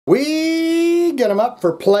We get them up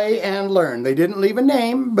for Play and Learn. They didn't leave a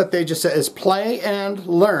name, but they just said it's Play and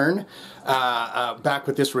Learn back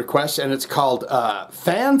with this request, and it's called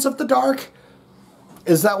Fans of the Dark.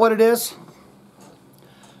 Is that what it is?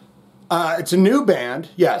 It's a new band,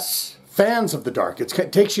 yes. Fans of the Dark.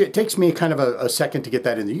 It takes me kind of a second to get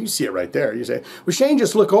that in there. You see it right there. You say, well, Shane,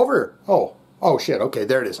 just look over. Oh shit, okay,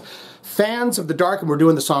 there it is. Fans of the Dark, and we're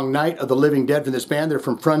doing the song Night of the Living Dead from this band. They're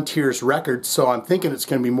from Frontiers Records, so I'm thinking it's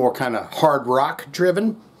going to be more kind of hard rock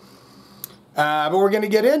driven. But we're going to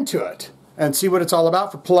get into it and see what it's all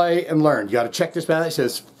about for Play and Learn. You got to check this band. It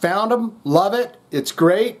says, found them, love it, it's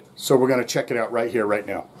great. So we're going to check it out right here, right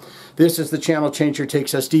now. This is the channel changer,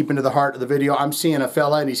 takes us deep into the heart of the video. I'm seeing a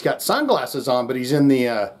fella, and he's got sunglasses on, but he's in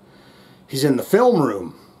the film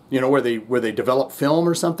room. You know, where they develop film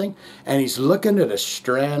or something, and he's looking at a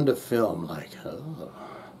strand of film like, oh.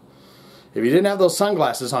 If he didn't have those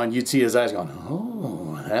sunglasses on, you'd see his eyes going,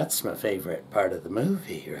 oh, that's my favorite part of the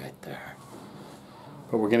movie right there.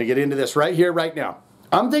 But we're going to get into this right here, right now.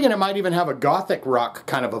 I'm thinking it might even have a gothic rock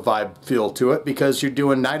kind of a vibe feel to it, because you're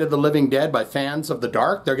doing Night of the Living Dead by Fans of the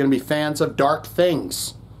Dark. They're going to be fans of dark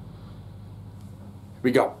things. Here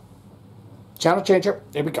we go. Channel changer.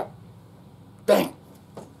 Here we go. Bang.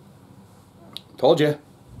 Told you.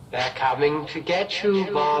 They're coming to get you,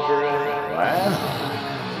 Barbara. Well,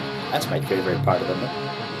 that's my favorite part of the movie.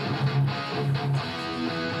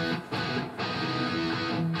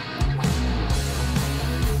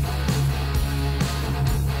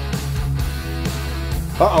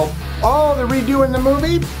 Uh-oh. Oh, they're redoing the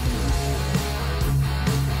movie?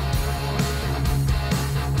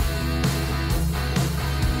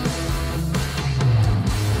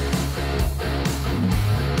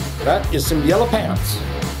 That is some yellow pants.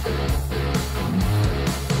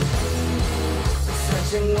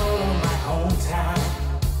 Searching all over my hometown,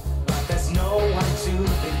 but there's no one to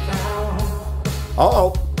be found.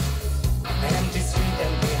 Uh-oh. Empty street,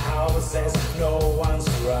 empty houses, no one's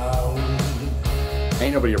around.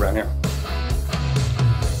 Ain't nobody around here.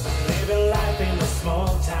 Living life in a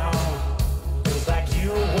small town, feels like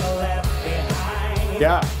you were left behind.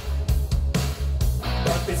 Yeah.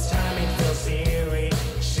 But this time it feels eerie.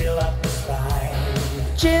 Chill up the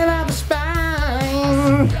spine. Chill out the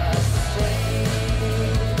spine.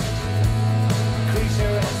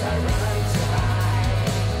 Creature as I run to hide.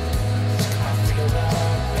 I feel the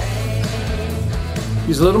pain.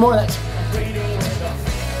 Use a little more of that. Breathing with a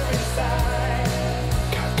fear inside.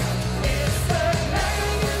 It's the night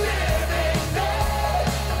of the living dead.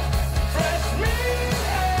 Fresh meat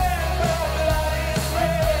and the blood is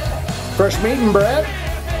red. Fresh meat and bread.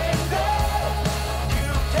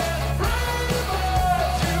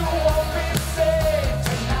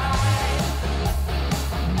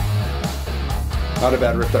 Not a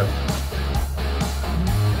bad riff there.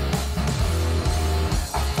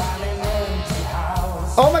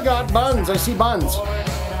 Oh my God, buns! I see buns.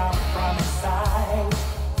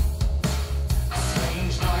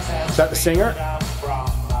 Is that the singer?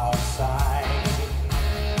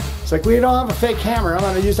 It's like, we don't have a fake hammer. I'm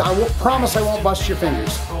gonna use it. I promise I won't bust your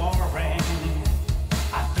fingers.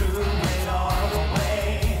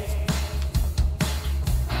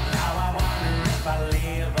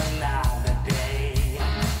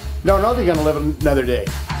 No, they're gonna live another day.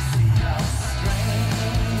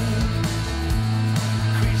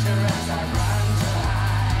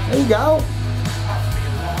 There you go.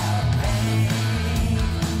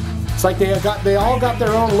 It's like they all got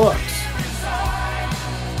their own looks.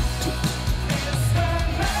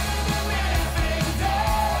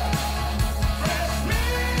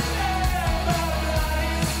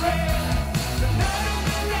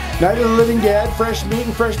 Night of the Living Dead, fresh meat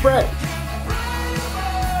and fresh bread.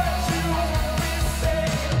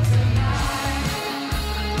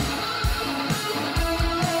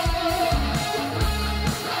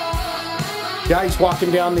 Guy's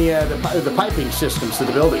walking down the piping systems to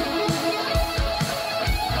the building.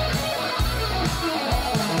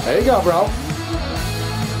 There you go, bro.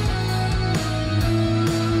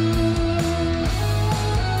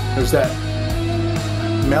 There's that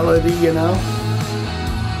melody, you know?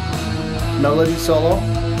 Melody solo.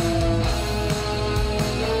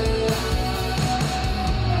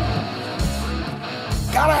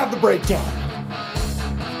 Gotta have the breakdown.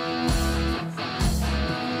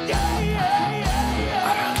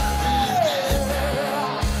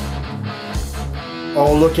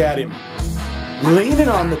 Oh, look at him. Leaning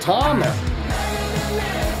on the tom there.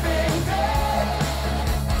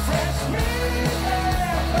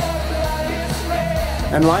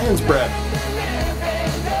 And lion's bread.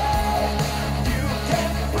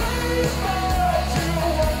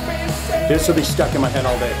 This will be stuck in my head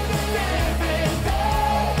all day.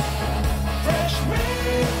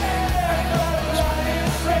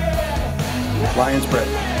 Lion's bread.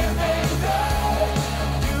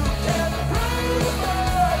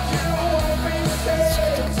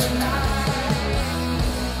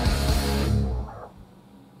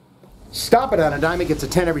 Stop It on a Dime, it gets a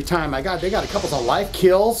 10 every time. They got a couple of Life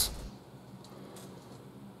Kills.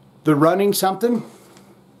 The Running something.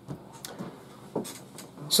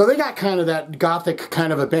 So they got kind of that gothic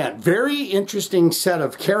kind of a band. Very interesting set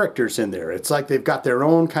of characters in there. It's like they've got their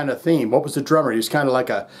own kind of theme. What was the drummer? He was kind of like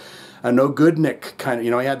a no good Nick kind of, you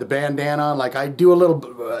know, he had the bandana on. Like I do a little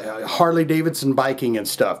Harley Davidson biking and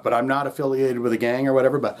stuff, but I'm not affiliated with a gang or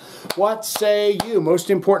whatever. But what say you? Most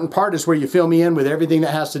important part is where you fill me in with everything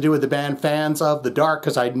that has to do with the band Fans of the Dark,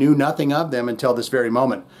 because I knew nothing of them until this very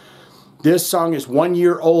moment. This song is 1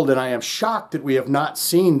 year old, and I am shocked that we have not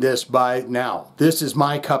seen this by now. This is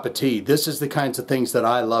my cup of tea. This is the kinds of things that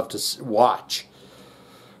I love to watch.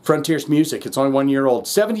 Frontiers Music, it's only 1 year old.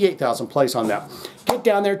 78,000 plays on that. Get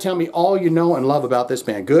down there, tell me all you know and love about this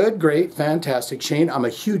band. Good, great, fantastic. Shane, I'm a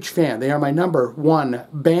huge fan. They are my #1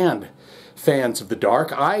 band, Fans of the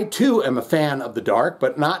Dark. I, too, am a fan of the Dark,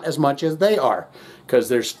 but not as much as they are, because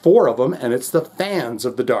there's 4 of them, and it's the Fans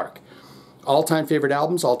of the Dark. All-time favorite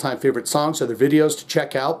albums, all-time favorite songs, other videos to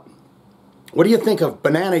check out. What do you think of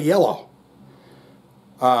Banana Yellow?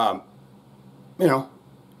 You know,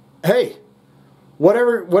 hey,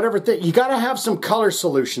 whatever thing, you got to have some color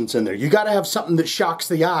solutions in there. You got to have something that shocks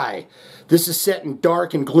the eye. This is set in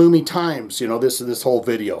dark and gloomy times, you know, this whole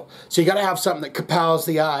video. So you got to have something that kapows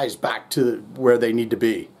the eyes back to where they need to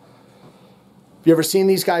be. Have you ever seen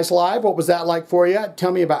these guys live? What was that like for you?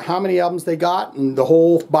 Tell me about how many albums they got and the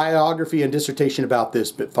whole biography and dissertation about this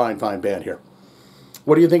fine band here.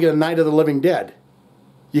 What do you think of the Night of the Living Dead?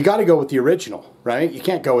 You got to go with the original, right? You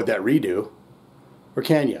can't go with that redo. Or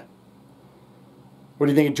can you? What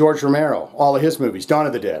do you think of George Romero? All of his movies. Dawn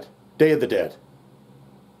of the Dead. Day of the Dead.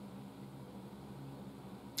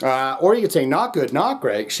 Or you could say not good, not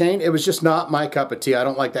great. Shane, it was just not my cup of tea. I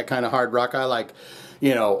don't like that kind of hard rock. I like,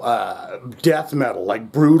 you know, death metal,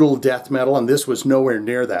 like brutal death metal, and this was nowhere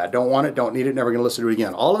near that. Don't want it, don't need it, never going to listen to it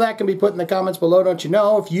again. All of that can be put in the comments below, don't you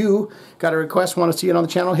know? If you got a request, want to see it on the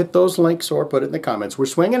channel, hit those links or put it in the comments. We're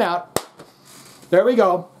swinging out. There we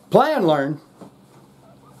go. Play and learn.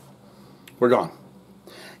 We're gone.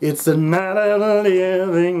 It's the Night of the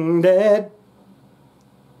Living Dead.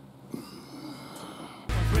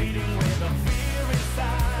 Reading with a